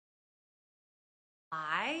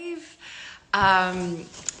Live.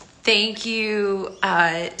 Thank you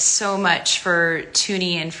so much for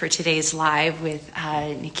tuning in for today's live with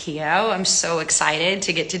Nyakio. I'm so excited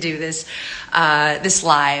to get to do this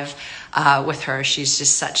live with her. She's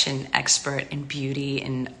just such an expert in beauty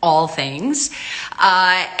in all things.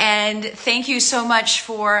 And thank you so much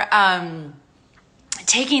for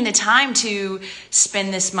taking the time to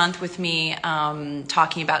spend this month with me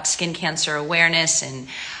talking about skin cancer awareness and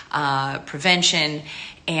prevention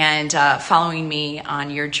and following me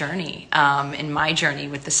on your journey, in my journey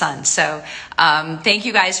with the sun. So thank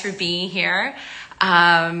you guys for being here.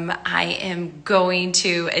 I am going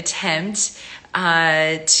to attempt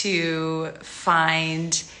to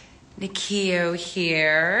find Nyakio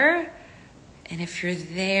here. And if you're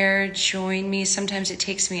there, join me. Sometimes it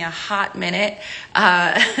takes me a hot minute,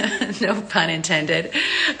 no pun intended,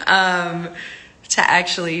 to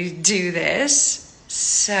actually do this.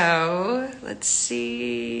 So let's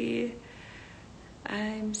see.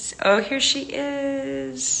 Oh, here she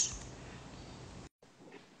is.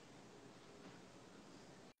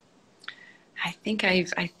 I think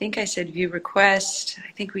I said view request.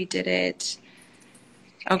 I think we did it.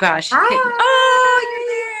 Oh gosh. Hi. Oh, you're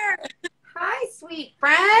there. Hi, sweet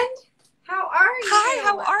friend. How are you? Hi,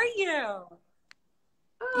 how are you?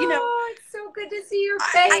 Oh, it's so good to see your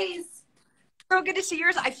face. So good to see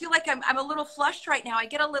yours. I feel like I'm a little flushed right now. I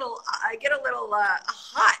get a little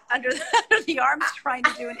hot under the arms trying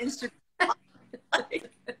to do an Instagram.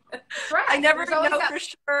 I never know for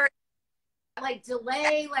sure. Like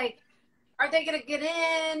delay, like are they gonna get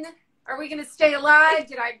in? Are we gonna stay alive?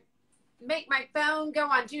 Did I make my phone go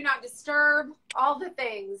on do not disturb? All the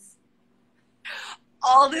things.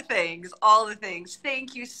 All the things.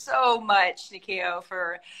 Thank you so much, Nyakio,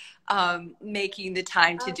 for making the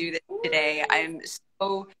time to do this today. I'm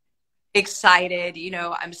so excited. You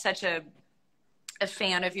know, I'm such a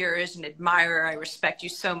fan of yours, an admirer. I respect you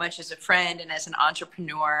so much as a friend and as an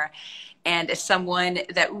entrepreneur and as someone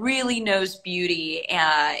that really knows beauty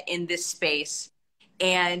in this space.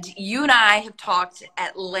 And you and I have talked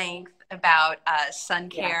at length about sun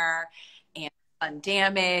care and sun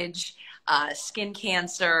damage, skin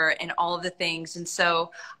cancer, and all of the things. And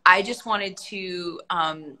so I just wanted to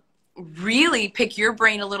really pick your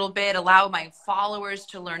brain a little bit, allow my followers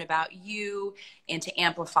to learn about you and to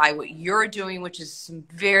amplify what you're doing, which is some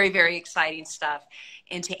very, very exciting stuff,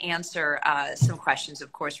 and to answer some questions,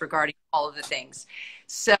 of course, regarding all of the things.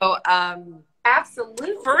 So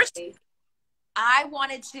Absolutely. First, I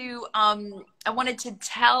wanted to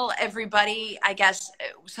tell everybody, I guess,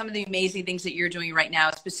 some of the amazing things that you're doing right now,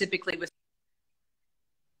 specifically with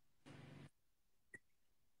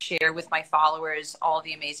share with my followers all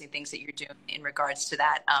the amazing things that you're doing in regards to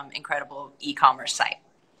that incredible e-commerce site.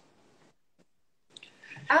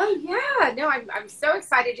 Oh yeah, no, I'm so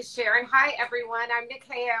excited to share. And hi everyone, I'm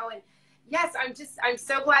Nyakio, and yes, I'm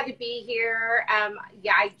so glad to be here.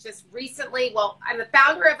 Yeah, I just recently, well, I'm the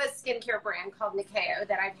founder of a skincare brand called Nyakio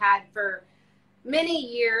that I've had for many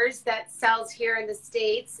years that sells here in the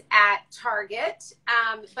States at Target.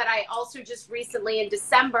 But I also just recently in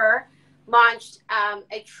December launched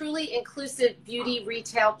a truly inclusive beauty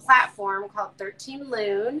retail platform called 13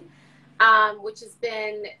 Lune, which has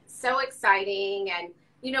been so exciting and,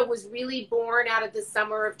 you know, was really born out of the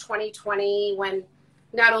summer of 2020 when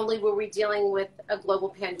not only were we dealing with a global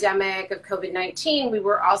pandemic of COVID-19, we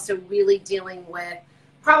were also really dealing with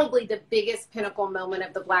probably the biggest pinnacle moment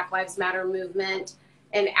of the Black Lives Matter movement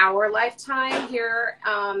in our lifetime here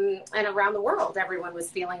and around the world. Everyone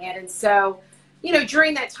was feeling it. And so, you know,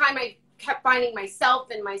 during that time, I kept finding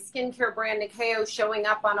myself and my skincare brand Nyakio showing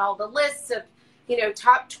up on all the lists of, you know,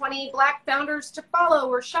 top 20 Black founders to follow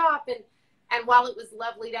or shop. And while it was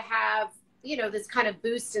lovely to have, you know, this kind of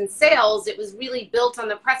boost in sales, it was really built on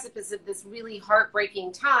the precipice of this really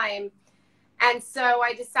heartbreaking time. And so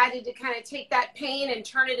I decided to kind of take that pain and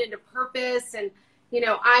turn it into purpose. And, you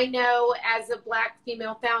know, I know as a Black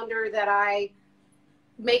female founder that I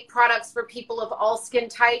make products for people of all skin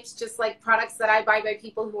types, just like products that I buy by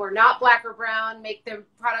people who are not Black or brown, make them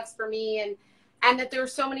products for me. And that there are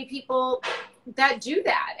so many people that do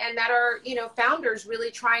that and that are, you know, founders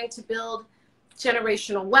really trying to build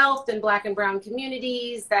generational wealth in Black and brown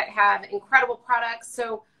communities that have incredible products.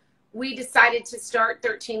 So we decided to start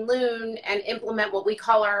 13 Lune and implement what we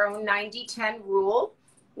call our own 90-10 rule,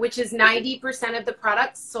 which is 90% of the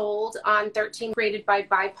products sold on 13 created by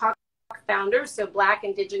BIPOC founders, so Black,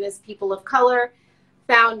 Indigenous, people of color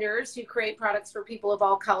founders who create products for people of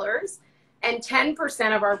all colors. And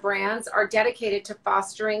 10% of our brands are dedicated to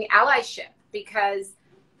fostering allyship, because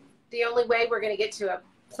the only way we're going to get to a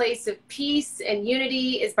place of peace and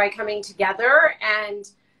unity is by coming together. And,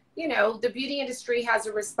 you know, the beauty industry has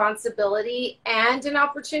a responsibility and an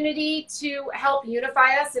opportunity to help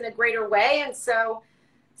unify us in a greater way. And so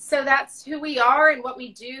that's who we are and what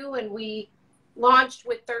we do. And we launched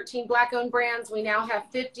with 13 Black-owned brands. We now have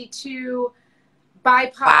 52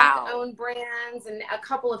 BIPOC-owned brands and a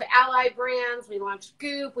couple of ally brands. We launched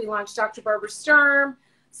Goop. We launched Dr. Barbara Sturm.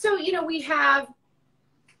 So, you know, we have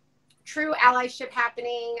true allyship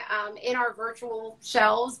happening in our virtual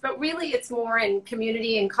shelves, but really it's more in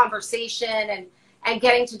community and conversation and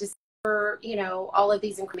getting to discover, you know, all of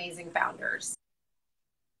these amazing founders.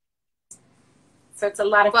 So it's a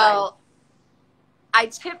lot of fun. I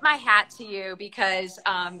tip my hat to you because,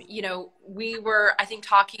 you know, we were, I think,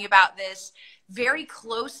 talking about this very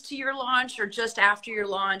close to your launch or just after your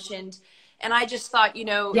launch. And I just thought, you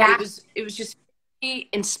know, it was just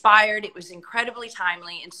inspired. It was incredibly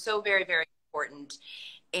timely and so very, very important.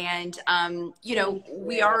 And, you know,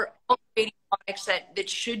 we are creating products that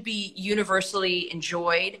should be universally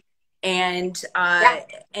enjoyed and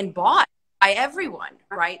bought by everyone.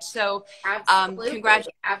 Right. So,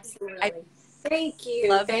 congratulations. Absolutely. Thank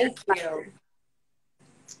you. Thank you.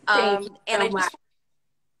 Thank you and so I just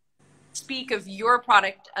speak of your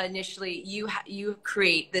product initially. You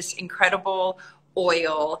create this incredible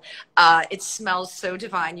oil. It smells so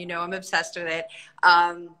divine. You know, I'm obsessed with it.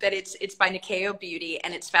 But it's by Nyakio Beauty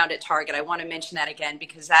and it's found at Target. I want to mention that again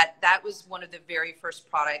because that was one of the very first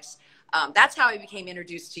products. That's how I became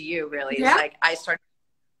introduced to you, really. It's like I started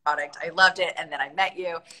the product. I loved it and then I met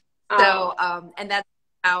you. So and that's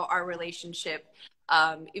how our relationship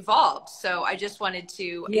evolved. So I just wanted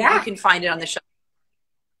to, you can find it on the show.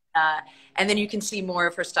 And then you can see more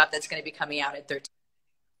of her stuff that's going to be coming out at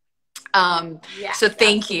 13. So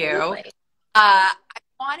thank you. I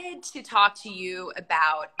wanted to talk to you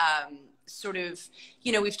about sort of,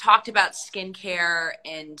 you know, we've talked about skincare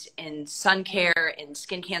and sun care and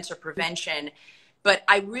skin cancer prevention, but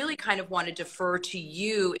I really kind of want to defer to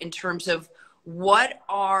you in terms of what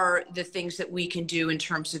are the things that we can do in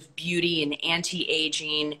terms of beauty and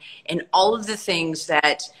anti-aging and all of the things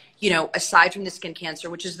that, you know, aside from the skin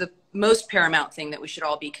cancer, which is the most paramount thing that we should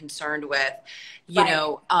all be concerned with, you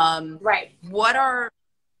know, what are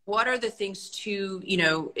the things to, you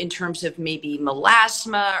know, in terms of maybe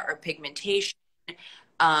melasma or pigmentation,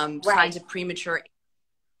 signs of premature,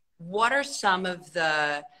 what are some of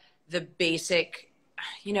the basic,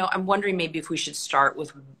 you know, I'm wondering maybe if we should start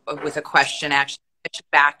with a question, actually. I should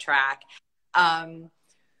backtrack.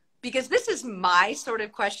 Because this is my sort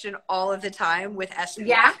of question all of the time with SPF.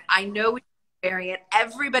 Yeah. I know we should be wearing it.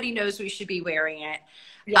 Everybody knows we should be wearing it.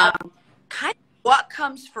 Yeah. Kind of what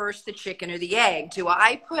comes first, the chicken or the egg? Do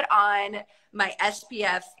I put on my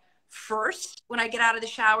SPF first when I get out of the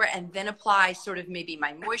shower and then apply sort of maybe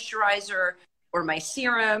my moisturizer or my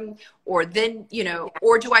serum, or then, you know,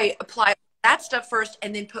 or do I apply that stuff first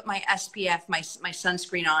and then put my SPF, my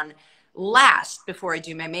sunscreen on last before I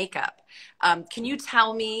do my makeup? Can you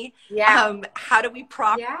tell me how do we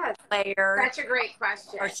properly layer? That's a great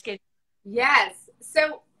question. Our skin. Yes.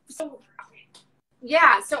 So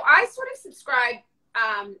I sort of subscribe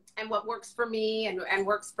and what works for me and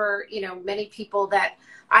works for, you know, many people that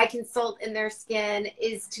I consult in their skin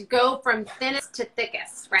is to go from thinnest to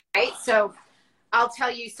thickest, right? So I'll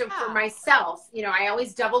tell you, so for myself, you know, I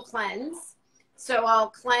always double cleanse. So I'll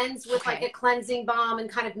cleanse with like a cleansing balm and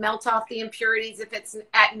kind of melt off the impurities. If it's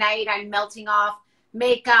at night, I'm melting off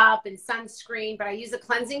makeup and sunscreen, but I use a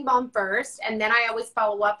cleansing balm first. And then I always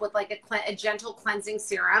follow up with like a gentle cleansing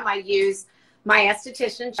serum. I use my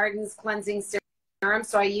esthetician, Chardon's cleansing serum.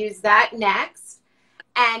 So I use that next.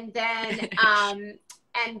 And then,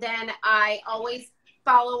 I always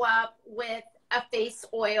follow up with a face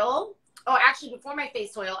oil. Oh, actually before my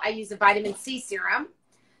face oil, I use a vitamin C serum.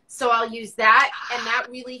 So I'll use that, and that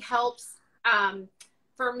really helps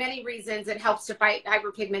for many reasons. It helps to fight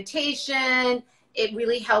hyperpigmentation. It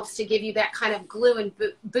really helps to give you that kind of glow and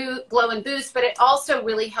boost, but it also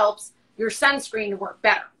really helps your sunscreen to work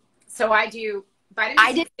better. So I do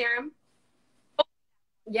vitamin C serum.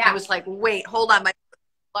 Yeah. I was like, wait, hold on, my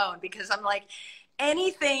alone, because I'm like,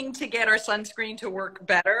 anything to get our sunscreen to work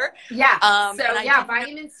better. Yeah.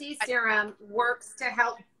 Vitamin C serum works to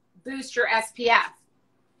help boost your SPF.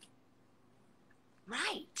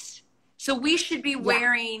 Right. So we should be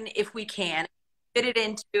wearing, if we can, fit it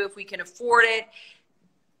into, if we can afford it.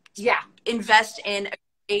 Yeah. Invest in a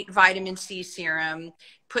great vitamin C serum.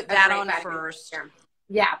 Put that on first. Serum.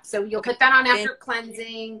 Yeah. So you'll put that on after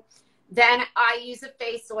cleansing. Then I use a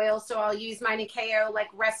face oil. So I'll use my Nyakio like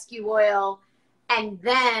rescue oil. And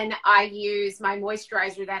then I use my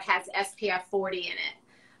moisturizer that has SPF 40 in it.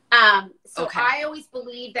 So Okay. I always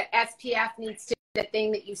believe that SPF needs to be the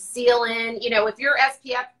thing that you seal in. You know, if your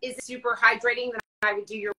SPF is super hydrating, then I would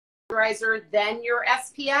do your moisturizer, then your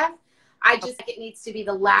SPF. I just think it needs to be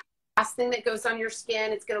the last thing that goes on your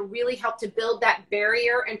skin. It's going to really help to build that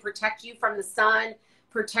barrier and protect you from the sun,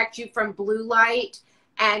 protect you from blue light,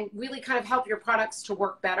 and really kind of help your products to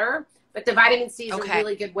work better. But the vitamin C is a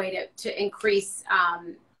really good way to increase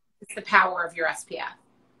the power of your SPF.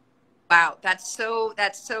 Wow, that's so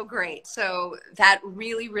great. So that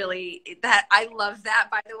really that I love that,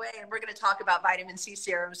 by the way. And we're going to talk about vitamin C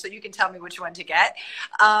serum, so you can tell me which one to get.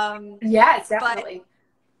 Yes, definitely. But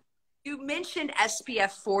you mentioned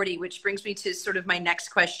SPF 40, which brings me to sort of my next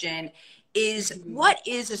question. Is what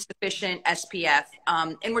is a sufficient SPF?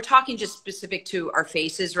 And we're talking just specific to our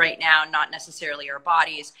faces right now, not necessarily our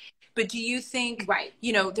bodies. But do you think,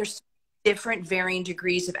 you know, there's different varying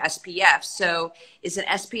degrees of SPF? So is an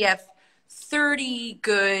SPF 30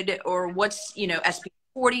 good, or what's, you know, SPF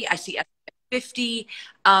 40? I see SPF 50.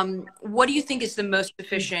 What do you think is the most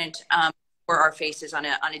sufficient for our faces on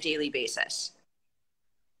a daily basis?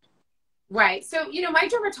 Right. So, you know, my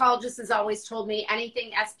dermatologist has always told me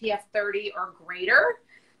anything SPF 30 or greater.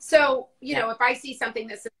 So, you know, if I see something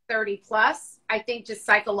that's 30 plus, I think just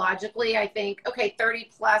psychologically, I think, okay, 30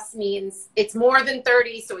 plus means it's more than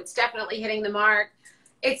 30. So it's definitely hitting the mark.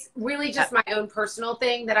 It's really just my own personal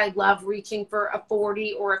thing that I love reaching for a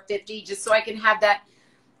 40 or a 50, just so I can have that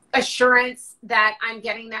assurance that I'm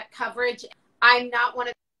getting that coverage. I'm not one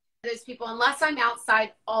of those people, unless I'm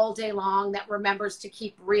outside all day long, that remembers to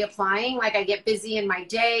keep reapplying. Like, I get busy in my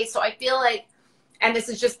day. So I feel like, and this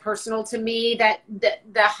is just personal to me, that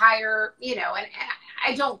the higher, you know, and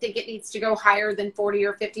I don't think it needs to go higher than 40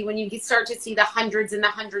 or 50. When you start to see the hundreds and the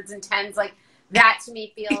hundreds and tens, like that to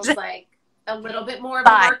me feels like a little bit more of a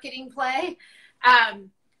marketing play.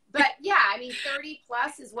 But yeah, I mean, 30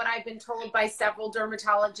 plus is what I've been told by several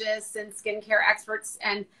dermatologists and skincare experts.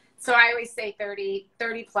 And so I always say 30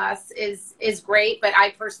 plus is great, but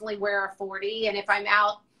I personally wear a 40. And if I'm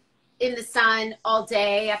out in the sun all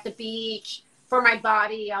day at the beach for my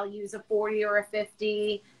body, I'll use a 40 or a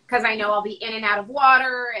 50, because I know I'll be in and out of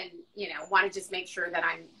water, and, you know, want to just make sure that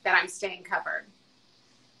I'm staying covered.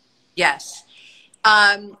 Yes.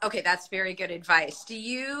 Okay, that's very good advice.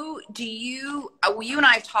 You and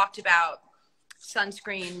I have talked about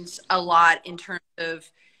sunscreens a lot in terms of,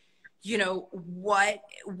 you know, what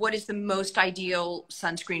is the most ideal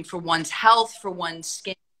sunscreen for one's health, for one's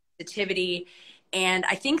skin sensitivity. And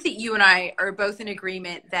I think that you and I are both in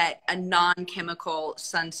agreement that a non-chemical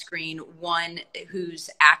sunscreen, one whose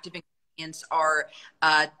active ingredients are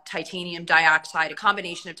titanium dioxide, a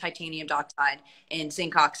combination of titanium dioxide and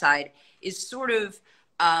zinc oxide, is sort of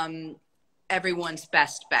everyone's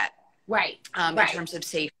best bet. Right. In terms of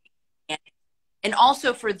safety. And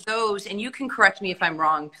also for those, and you can correct me if I'm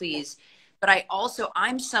wrong, please, but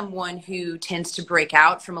I'm someone who tends to break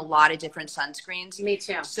out from a lot of different sunscreens. Me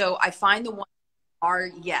too. So I find the ones are,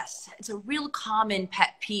 yes, it's a real common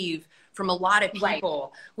pet peeve from a lot of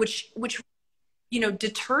people, which, you know,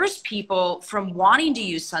 deters people from wanting to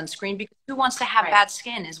use sunscreen, because who wants to have bad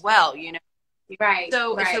skin as well, you know? Right.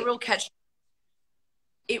 So it's a real catch.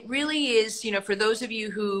 It really is, you know, for those of you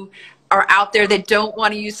who are out there that don't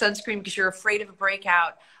want to use sunscreen because you're afraid of a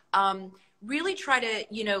breakout, really try to,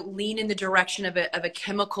 you know, lean in the direction of a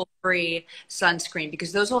chemical-free sunscreen,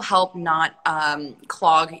 because those will help not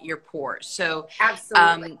clog your pores. So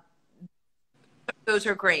absolutely, those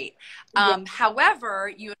are great.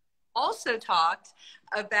 However, you also talked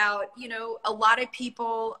about, you know, a lot of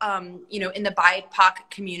people, you know, in the BIPOC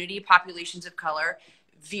community, populations of color,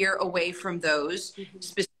 veer away from those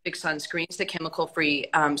specific sunscreens, the chemical-free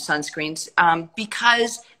sunscreens,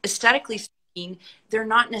 because aesthetically speaking, they're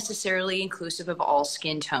not necessarily inclusive of all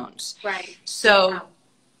skin tones. Right. So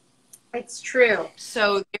it's true.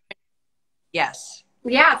 So yes.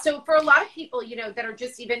 Yeah. So for a lot of people, you know, that are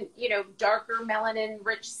just even, you know, darker melanin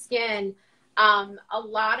rich skin, a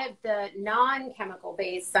lot of the non-chemical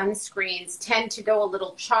based sunscreens tend to go a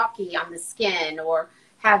little chalky on the skin, or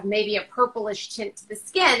have maybe a purplish tint to the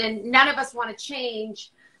skin, and none of us want to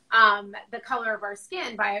change the color of our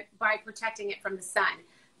skin by protecting it from the sun.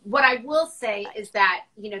 What I will say is that,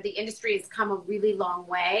 you know, the industry has come a really long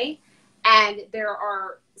way, and there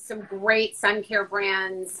are some great sun care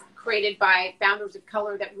brands created by founders of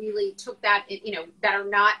color that really took that, you know, that are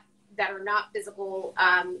not physical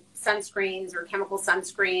sunscreens or chemical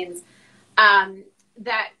sunscreens,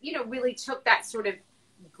 that, you know, really took that sort of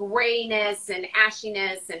grayness and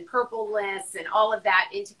ashiness and purpleness and all of that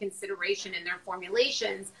into consideration in their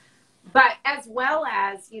formulations. But as well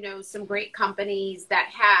as, you know, some great companies that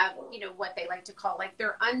have, you know, what they like to call like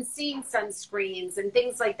their unseen sunscreens and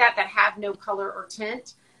things like that, that have no color or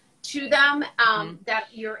tint to them, that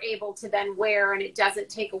you're able to then wear, and it doesn't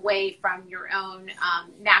take away from your own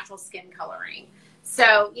natural skin coloring.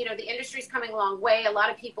 So, you know, the industry's coming a long way. A lot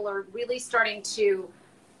of people are really starting to,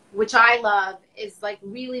 which I love, is like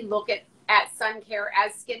really look at sun care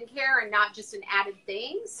as skincare and not just an added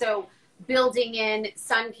thing. So building in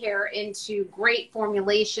sun care into great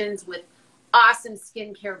formulations with awesome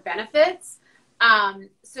skincare benefits,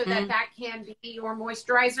 so that can be your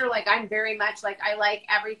moisturizer. Like I'm very much like, I like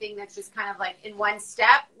everything that's just kind of like in one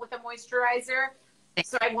step with a moisturizer.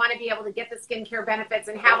 So I want to be able to get the skincare benefits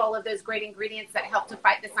and have all of those great ingredients that help to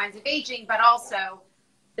fight the signs of aging. But also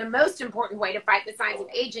the most important way to fight the signs of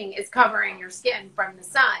aging is covering your skin from the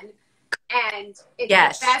sun. And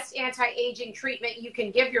it's the best anti-aging treatment you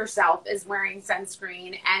can give yourself is wearing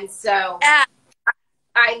sunscreen. And so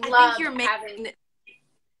I love having.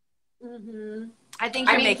 I think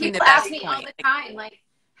you're making the best best ask me point. all the time, like,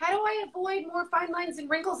 how do I avoid more fine lines and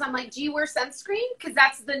wrinkles? I'm like, do you wear sunscreen? Because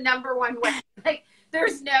that's the number one way. Like,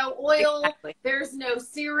 there's no oil, there's no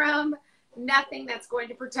serum, nothing that's going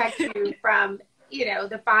to protect you from, you know,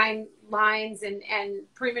 the fine lines and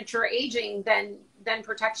premature aging than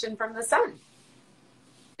protection from the sun.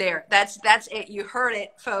 There, that's it. You heard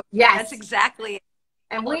it, folks. Yes, that's exactly it.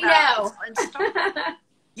 And we know.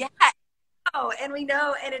 Yeah. Oh, and we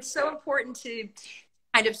know, and it's so important to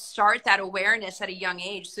kind of start that awareness at a young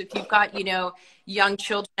age. So if you've got, you know, young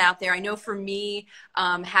children out there, I know for me,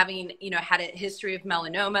 having, you know, had a history of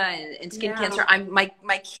melanoma and skin cancer, my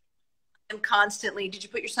kids, I'm constantly, did you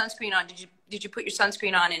put your sunscreen on? Did you put your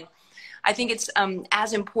sunscreen on? And I think it's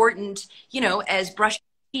as important, you know, as brushing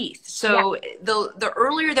teeth. So the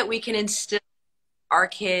earlier that we can instill our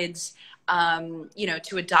kids, you know,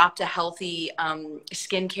 to adopt a healthy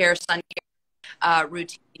skincare, sun care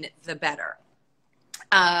routine, the better.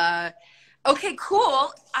 Okay,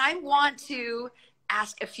 cool. I want to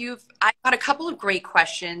ask I got a couple of great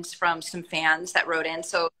questions from some fans that wrote in.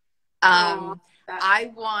 So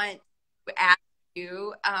I want to ask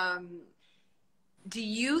you, do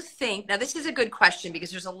you think, now this is a good question because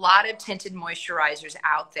there's a lot of tinted moisturizers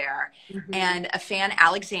out there, and a fan,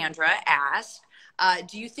 Alexandra, asked,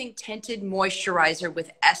 do you think tinted moisturizer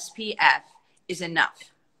with SPF is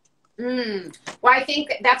enough? Well, I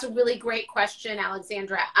think that's a really great question,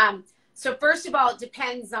 Alexandra. So first of all, it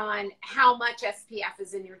depends on how much SPF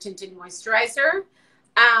is in your tinted moisturizer,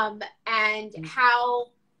 and how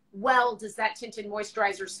well does that tinted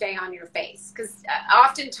moisturizer stay on your face? Because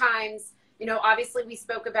oftentimes, you know, obviously we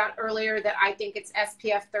spoke about earlier that I think it's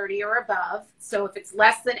SPF 30 or above. So if it's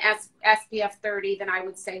less than SPF 30, then I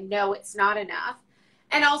would say no, it's not enough.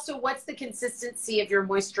 And also, what's the consistency of your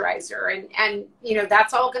moisturizer? And you know,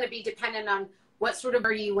 that's all going to be dependent on what sort of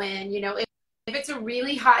are you in. You know, if it's a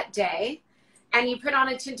really hot day and you put on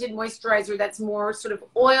a tinted moisturizer that's more sort of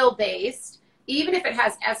oil-based, even if it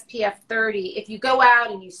has SPF 30, if you go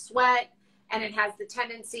out and you sweat and it has the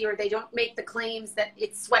tendency, or they don't make the claims that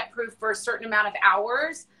it's sweat-proof for a certain amount of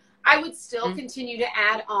hours, I would still continue to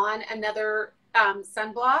add on another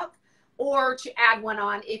sunblock, or to add one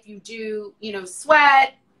on if you do, you know,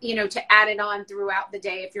 sweat, you know, to add it on throughout the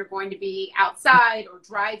day if you're going to be outside or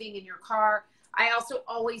driving in your car. I also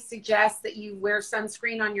always suggest that you wear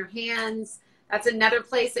sunscreen on your hands. That's another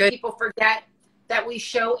place that people forget that we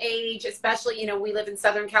show age, especially, you know, we live in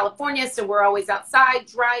Southern California, so we're always outside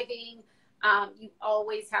driving. You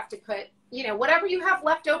always have to put, you know, whatever you have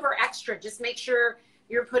left over extra, just make sure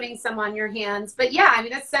you're putting some on your hands. But yeah, I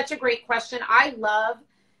mean, that's such a great question. I love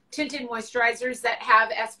tinted moisturizers that have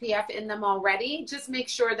SPF in them already. Just make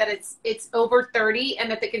sure that it's over 30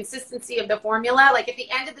 and that the consistency of the formula, like at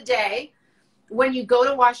the end of the day, when you go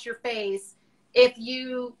to wash your face, if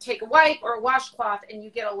you take a wipe or a washcloth and you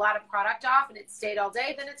get a lot of product off and it stayed all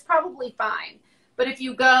day, then it's probably fine. But if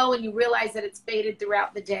you go and you realize that it's faded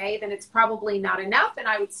throughout the day, then it's probably not enough, and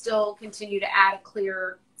I would still continue to add a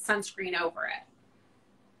clear sunscreen over it.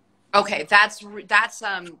 Okay, that's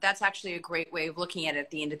actually a great way of looking at it at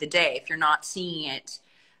the end of the day. If you're not seeing it,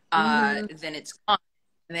 then it's gone.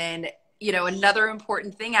 And then, you know, another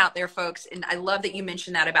important thing out there, folks, and I love that you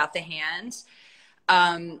mentioned that about the hands,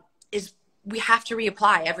 is we have to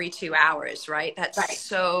reapply every 2 hours, right? That's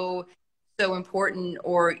so important.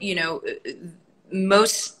 Or, you know,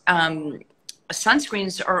 most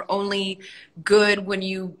sunscreens are only good when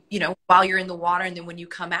you know, while you're in the water, and then when you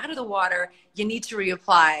come out of the water, you need to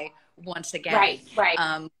reapply once again,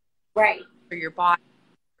 for your body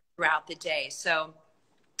throughout the day. So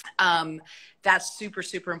That's super,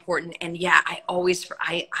 super important. And yeah,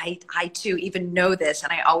 I too even know this,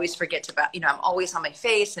 and I always forget to, about, I'm always on my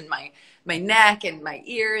face and my neck and my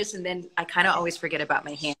ears. And then I kind of always forget about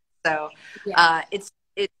my hands. So,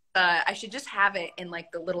 I should just have it in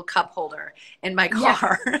like the little cup holder in my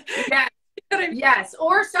car. Yes. Yes.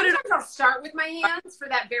 Or sometimes I'll start with my hands for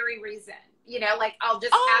that very reason. Like I'll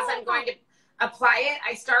just, as I'm going to apply it,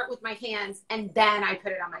 I start with my hands and then I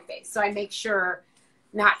put it on my face. So I make sure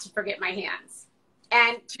not to forget my hands.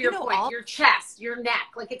 And to your point, your chest, your neck,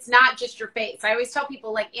 like it's not just your face. I always tell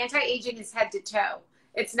people like anti-aging is head to toe.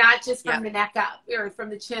 It's not just from the neck up or from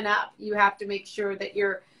the chin up. You have to make sure that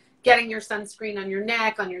you're getting your sunscreen on your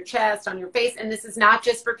neck, on your chest, on your face. And this is not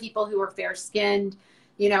just for people who are fair skinned.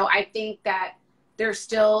 I think that there's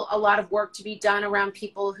still a lot of work to be done around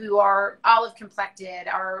people who are olive complected,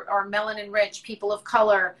 are melanin rich, people of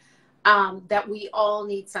color, that we all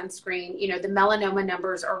need sunscreen. The melanoma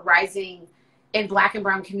numbers are rising in Black and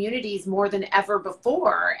brown communities more than ever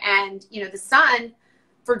before. And, the sun,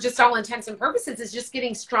 for just all intents and purposes, is just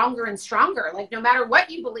getting stronger and stronger. Like no matter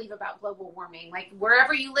what you believe about global warming, like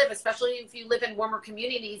wherever you live, especially if you live in warmer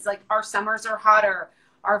communities, like our summers are hotter,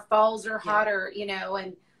 our falls are hotter,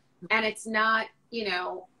 and it's not,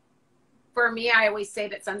 for me, I always say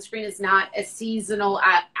that sunscreen is not a seasonal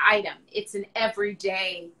item. It's an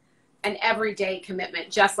everyday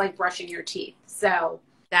commitment, just like brushing your teeth. So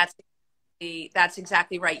that's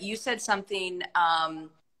exactly right. You said something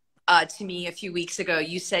to me a few weeks ago.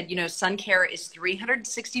 You said, sun care is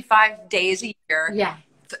 365 days a year. Yeah.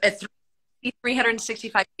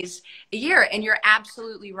 365 days a year. And you're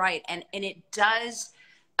absolutely right. And it does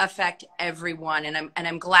affect everyone. And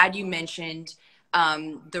I'm glad you mentioned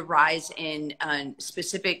the rise in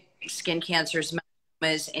specific skin cancers,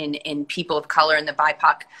 melanomas in people of color in the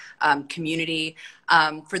BIPOC community.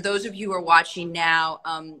 For those of you who are watching now,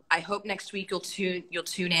 I hope next week you'll tune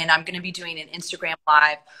in. I'm going to be doing an Instagram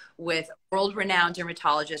live with world-renowned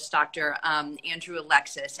dermatologist, Dr. Andrew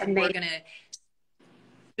Alexis, and we're going to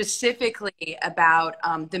specifically about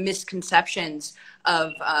the misconceptions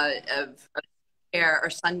of hair or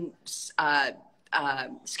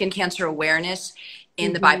skin cancer awareness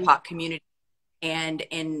in the BIPOC community and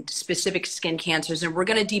in specific skin cancers. And we're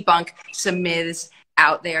going to debunk some myths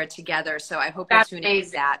out there together. So I hope you'll tune in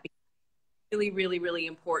to that. Really, really, really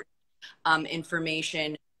important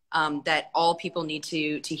information that all people need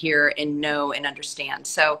to hear and know and understand.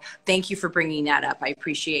 So thank you for bringing that up. I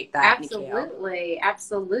appreciate that. Absolutely. Nyakio.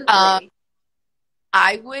 Absolutely.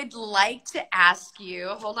 I would like to ask you,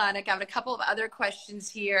 hold on, I got a couple of other questions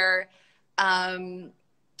here. Okay,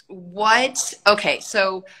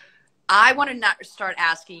 so I want to start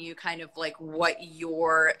asking you kind of like what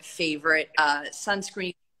your favorite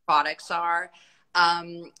sunscreen products are.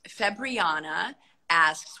 Fabriana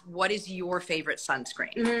asks, what is your favorite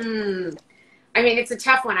sunscreen? I mean, it's a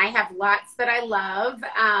tough one. I have lots that I love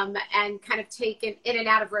and kind of take in and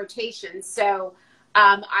out of rotation. So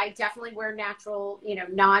I definitely wear natural,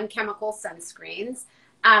 non-chemical sunscreens.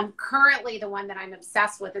 Currently, the one that I'm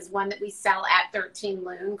obsessed with is one that we sell at 13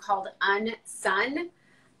 Lune called Unsun,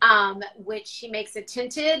 which she makes a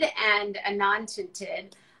tinted and a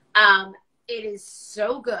non-tinted. It is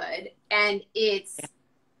so good. And it's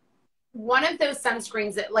one of those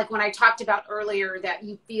sunscreens that, like when I talked about earlier, that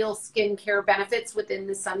you feel skincare benefits within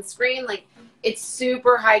the sunscreen, like it's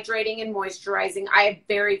super hydrating and moisturizing. I have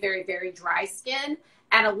very, very, very dry skin,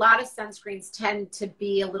 and a lot of sunscreens tend to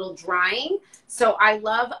be a little drying. So I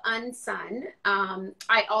love Unsun.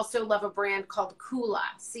 I also love a brand called Coola,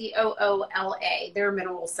 Coola. They're a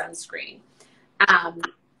mineral sunscreen.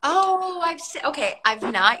 I've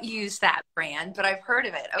not used that brand, but I've heard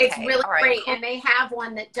of it. Okay. It's really great. Cool. And they have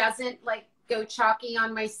one that doesn't like go chalky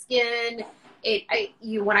on my skin.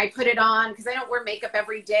 When I put it on, because I don't wear makeup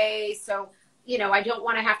every day. So, I don't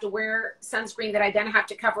want to have to wear sunscreen that I then have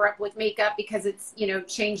to cover up with makeup because it's,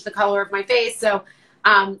 changed the color of my face. So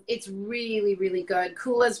it's really, really good.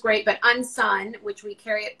 Coola's great, but Unsun, which we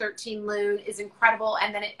carry at 13 Lune, is incredible.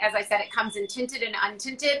 And then, as I said, it comes in tinted and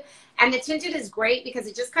untinted. And the tinted is great because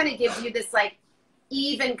it just kind of gives you this like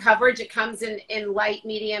even coverage. It comes in light,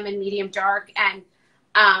 medium, and medium dark. And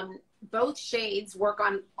both shades work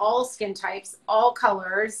on all skin types, all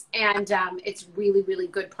colors. And it's really, really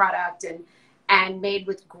good product and made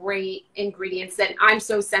with great ingredients that I'm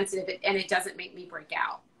so sensitive and it doesn't make me break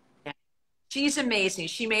out. She's amazing.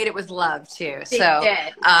 She made it with love too. She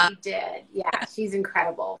did. Yeah, she's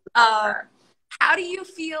incredible. How do you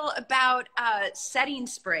feel about setting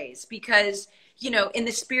sprays? Because, in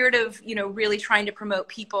the spirit of, really trying to promote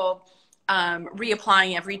people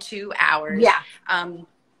reapplying every 2 hours. Yeah.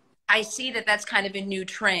 I see that that's kind of a new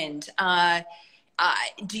trend.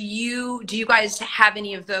 Do you guys have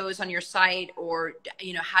any of those on your site, or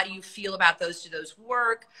how do you feel about those? Do those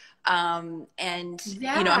work? And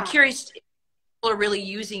I'm curious if people are really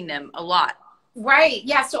using them a lot. Right.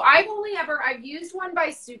 Yeah. So I've used one by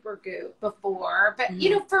Supergoop before, but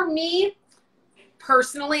for me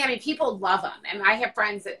personally, I mean, people love them, and I have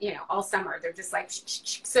friends that, all summer, they're just like,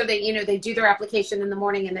 so they, they do their application in the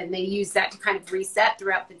morning, and then they use that to kind of reset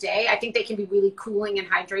throughout the day. I think they can be really cooling and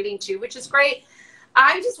hydrating too, which is great.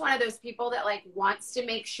 I'm just one of those people that like wants to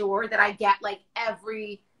make sure that I get like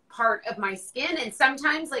every part of my skin. And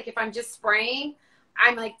sometimes, like, if I'm just spraying,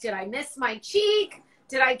 I'm like, did I miss my cheek?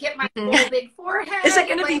 Did I get my whole big forehead? Is it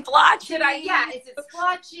going to be blotchy? Is it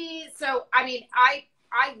splotchy? So, I mean, I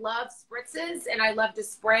love spritzes, and I love to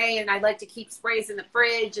spray, and I like to keep sprays in the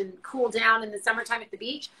fridge and cool down in the summertime at the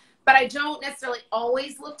beach. But I don't necessarily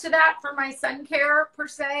always look to that for my sun care per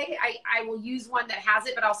se. I will use one that has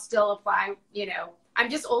it, but I'll still apply, I'm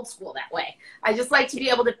just old school that way. I just like to be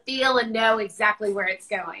able to feel and know exactly where it's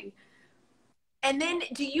going. And then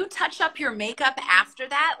do you touch up your makeup after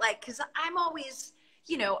that? Like, because I'm always,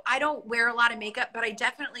 I don't wear a lot of makeup, but I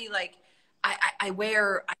definitely like, I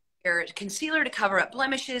wear concealer to cover up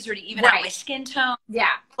blemishes or to even out my skin tone.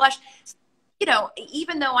 Yeah. Blush.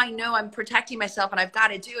 Even though I know I'm protecting myself and I've got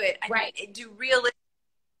to do it,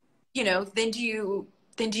 then do you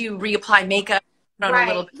reapply makeup on a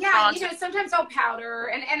little bit? Yeah, sometimes I'll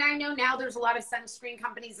powder, and I know now there's a lot of sunscreen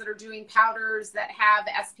companies that are doing powders that have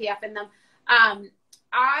SPF in them.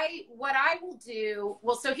 What I will do,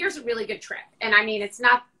 so here's a really good trick, and I mean, it's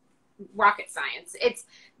not rocket science. It's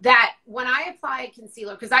that when I apply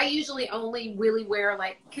concealer, because I usually only really wear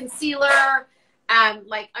like concealer,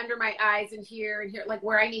 like under my eyes and here, like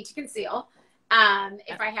where I need to conceal.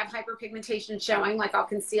 If I have hyperpigmentation showing, like I'll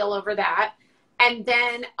conceal over that. And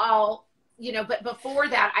then I'll, but before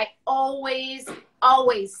that, I always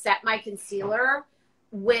set my concealer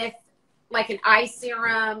with like an eye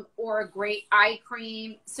serum or a great eye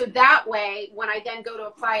cream. So that way, when I then go to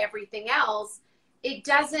apply everything else, it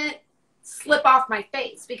doesn't slip off my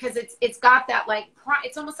face, because it's got that like,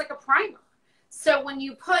 it's almost like a primer. So when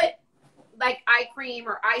you put like eye cream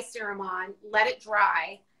or eye serum on, let it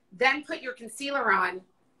dry, then put your concealer on.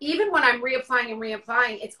 Even when I'm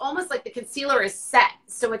reapplying, it's almost like the concealer is set.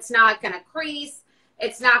 So it's not going to crease.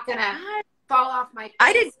 It's not going to fall off my face.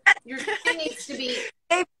 I didn't. Your skin needs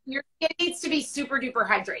to be super duper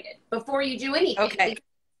hydrated before you do anything. Okay.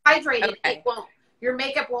 Hydrated, your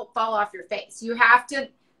makeup won't fall off your face. You have to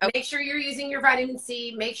make sure you're using your vitamin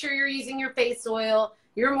C, make sure you're using your face oil,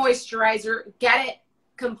 your moisturizer, get it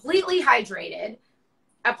completely hydrated.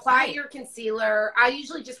 Apply your concealer. I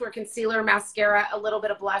usually just wear concealer, mascara, a little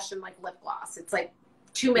bit of blush, and like lip gloss. It's like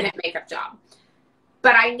 2-minute makeup job.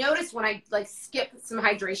 But I notice when I like skip some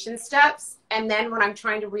hydration steps, and then when I'm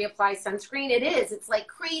trying to reapply sunscreen, it's like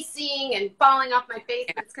creasing and falling off my face.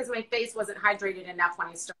 It's because my face wasn't hydrated enough when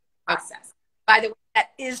I started the process. By the way,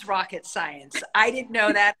 that is rocket science. I didn't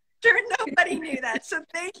know that. Sure, nobody knew that. So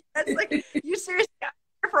thank you. That's like, you seriously got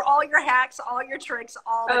for all your hacks, all your tricks,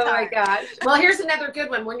 all the time. Oh my gosh. Well, here's another good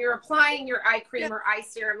one. When you're applying your eye cream or eye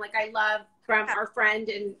serum, like I love from our friend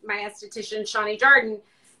and my esthetician, Shawnee Darden,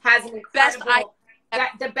 has an incredible,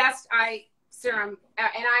 the best eye serum.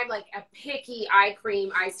 And I'm like a picky eye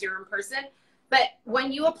cream, eye serum person. But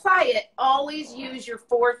when you apply it, always use your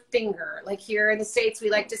fourth finger. Like here in the States, we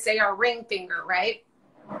like to say our ring finger, right?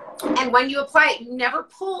 And when you apply it, you never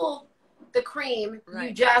pull the cream. Right.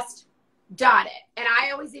 You just dot it. And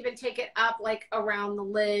I always even take it up like around the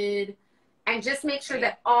lid and just make sure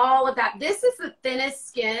that all of that, this is the thinnest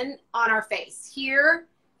skin on our face. Here,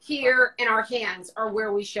 and our hands are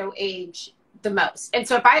where we show age the most. And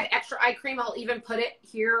so if I have extra eye cream, I'll even put it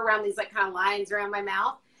here around these like kind of lines around my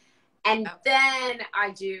mouth. And then I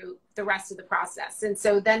do the rest of the process. And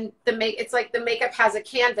so then it's like the makeup has a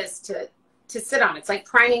canvas to sit on. It's like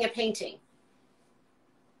priming a painting.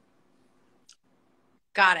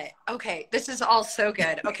 Got it. Okay. This is all so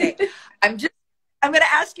good. Okay. I'm going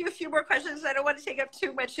to ask you a few more questions. I don't want to take up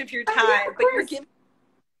too much of your time, but you're giving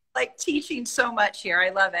like teaching so much here. I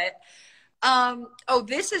love it.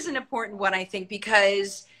 This is an important one, I think,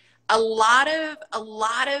 because a lot of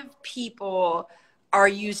people are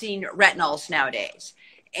using retinols nowadays.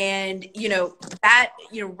 And,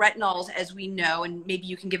 retinols, as we know, and maybe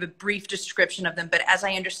you can give a brief description of them, but as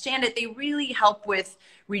I understand it, they really help with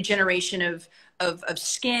regeneration of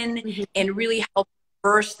skin, mm-hmm. and really help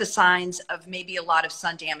reverse the signs of maybe a lot of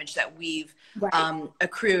sun damage that we've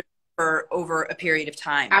accrued over a period of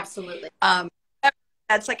time. Absolutely.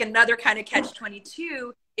 That's like another kind of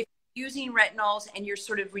catch-22. If using retinols and you're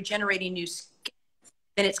sort of regenerating new skin,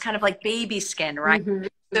 then it's kind of like baby skin, right? Mm-hmm.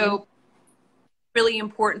 So really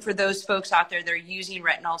important for those folks out there that are using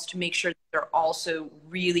retinols to make sure that they're also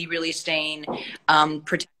really, really staying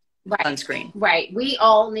protected with sunscreen. Right. We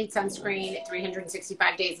all need sunscreen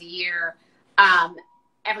 365 days a year,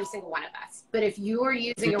 every single one of us. But if you are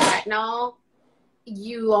using a retinol,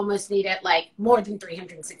 you almost need it like more than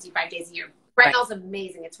 365 days a year. Retinol is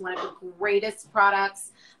amazing. It's one of the greatest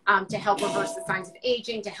products to help reverse the signs of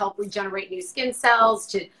aging, to help regenerate new skin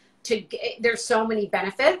cells. There's so many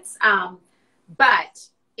benefits, but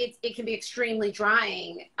it can be extremely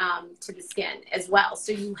drying to the skin as well.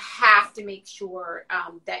 So you have to make sure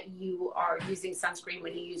that you are using sunscreen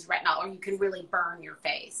when you use retinol, or you can really burn your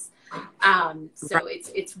face. So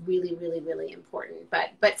it's really, really, really important.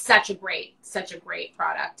 But such a great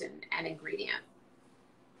product and ingredient.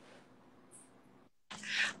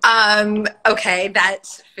 Okay,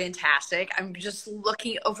 that's fantastic. I'm just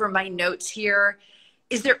looking over my notes here.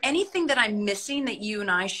 Is there anything that I'm missing that you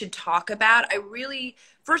and I should talk about? I really,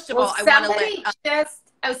 first of all, I want to let...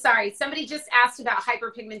 Somebody just asked about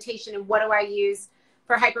hyperpigmentation and what do I use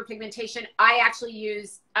for hyperpigmentation. I actually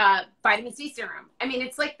use vitamin C serum. I mean,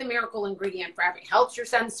 it's like the miracle ingredient for everything. Helps your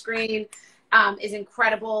sunscreen, is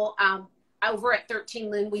incredible. Over at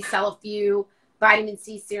 13 Lune, we sell a few vitamin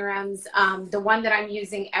C serums. The one that I'm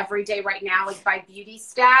using every day right now is by Beauty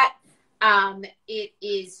Stat. It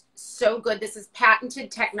is so good. This is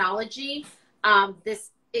patented technology.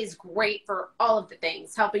 This is great for all of the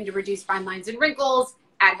things, helping to reduce fine lines and wrinkles,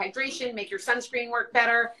 add hydration, make your sunscreen work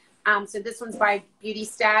better. So this one's by Beauty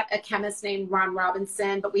Stat, a chemist named Ron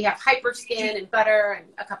Robinson, but we have Hyper Skin and Butter and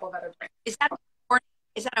a couple of other brands.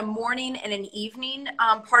 Is that a morning and an evening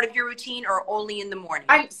part of your routine, or only in the morning?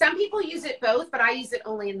 Some people use it both, but I use it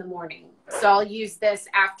only in the morning. So I'll use this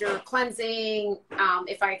after cleansing.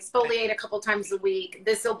 If I exfoliate a couple times a week,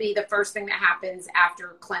 this will be the first thing that happens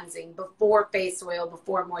after cleansing, before face oil,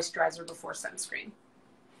 before moisturizer, before sunscreen.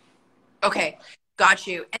 Okay, got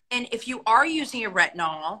you. And if you are using a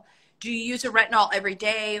retinol, do you use a retinol every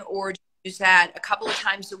day, or do you use that a couple of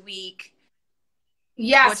times a week?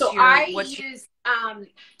 Yeah,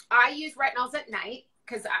 I use retinols at night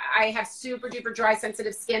because I have super duper dry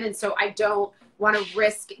sensitive skin, and so I don't want to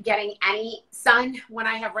risk getting any sun when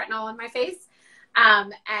I have retinol on my face.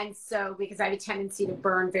 And so because I have a tendency to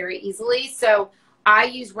burn very easily, so I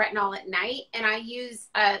use retinol at night, and I use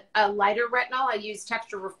a lighter retinol. I use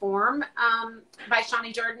Texture Reform by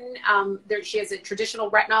Shani Jordan. She has a traditional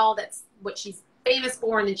retinol. That's what she's famous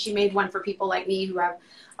for, and then she made one for people like me who have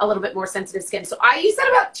a little bit more sensitive skin. So I use that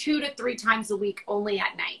about 2 to 3 times a week, only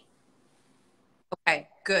at night. Okay,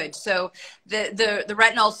 good. So the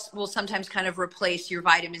retinols will sometimes kind of replace your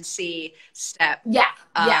vitamin C step. Yeah,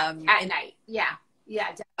 at night. Yeah,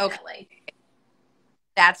 definitely. Okay.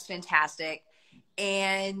 That's fantastic.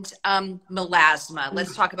 And melasma.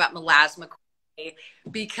 Let's talk about melasma quickly,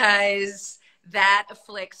 because that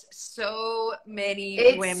afflicts so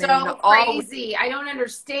many women. It's so crazy. I don't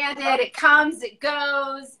understand it. It comes, it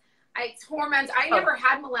goes. It's hormones. I never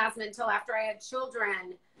had melasma until after I had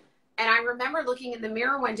children. And I remember looking in the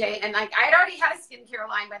mirror one day, and like I had already had a skincare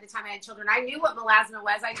line by the time I had children. I knew what melasma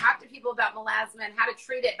was. I talked to people about melasma and how to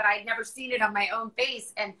treat it, but I had never seen it on my own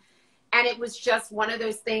face. And it was just one of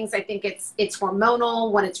those things. I think it's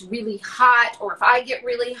hormonal. When it's really hot, or if I get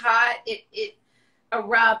really hot, it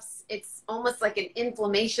erupts. It's almost like an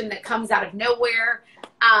inflammation that comes out of nowhere.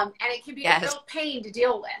 And it can be a real pain to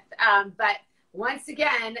deal with. But once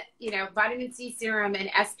again, vitamin C serum and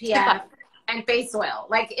SPF and face oil.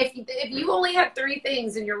 Like if you only had 3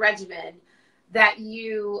 things in your regimen that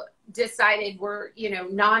you decided were,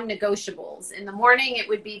 non-negotiables. In the morning, it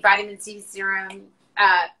would be vitamin C serum,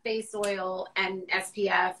 face oil, and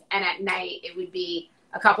SPF. And at night, it would be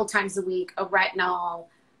a couple times a week, a retinol,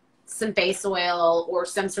 some face oil, or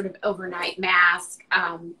some sort of overnight mask.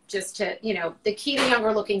 Just to, the key to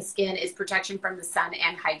younger looking skin is protection from the sun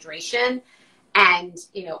and hydration. And,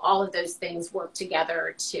 all of those things work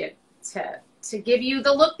together to give you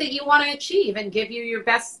the look that you want to achieve and give you your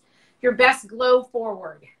best glow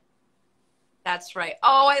forward. That's right.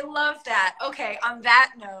 Oh, I love that. Okay. On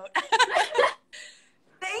that note,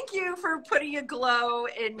 thank you for putting a glow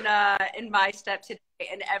in my step today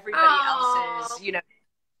and everybody else's,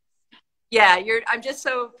 Yeah, I'm just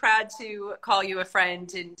so proud to call you a friend,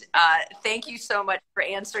 and thank you so much for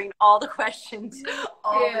answering all the questions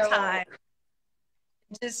all the time.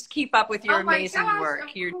 Just keep up with your amazing work.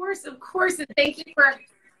 Of course. And thank you.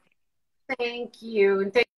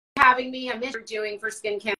 And thank you for having me. I miss what you're doing for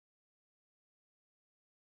Skin Camp.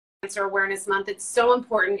 Cancer Awareness Month. It's so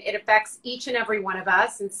important. It affects each and every one of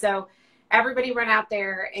us. And so everybody run out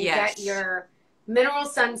there and Yes. get your mineral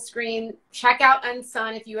sunscreen. Check out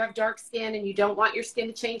Unsun if you have dark skin and you don't want your skin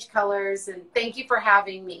to change colors. And thank you for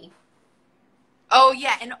having me. Oh,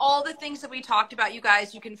 yeah. And all the things that we talked about, you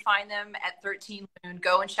guys, you can find them at 13 Lune.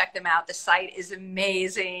 Go and check them out. The site is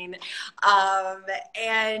amazing.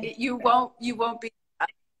 And you won't be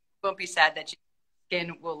sad that your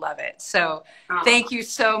skin will love it. So thank you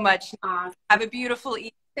so much. Have a beautiful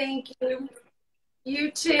evening. Thank you.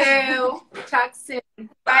 You too. Talk soon.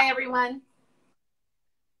 Bye, everyone.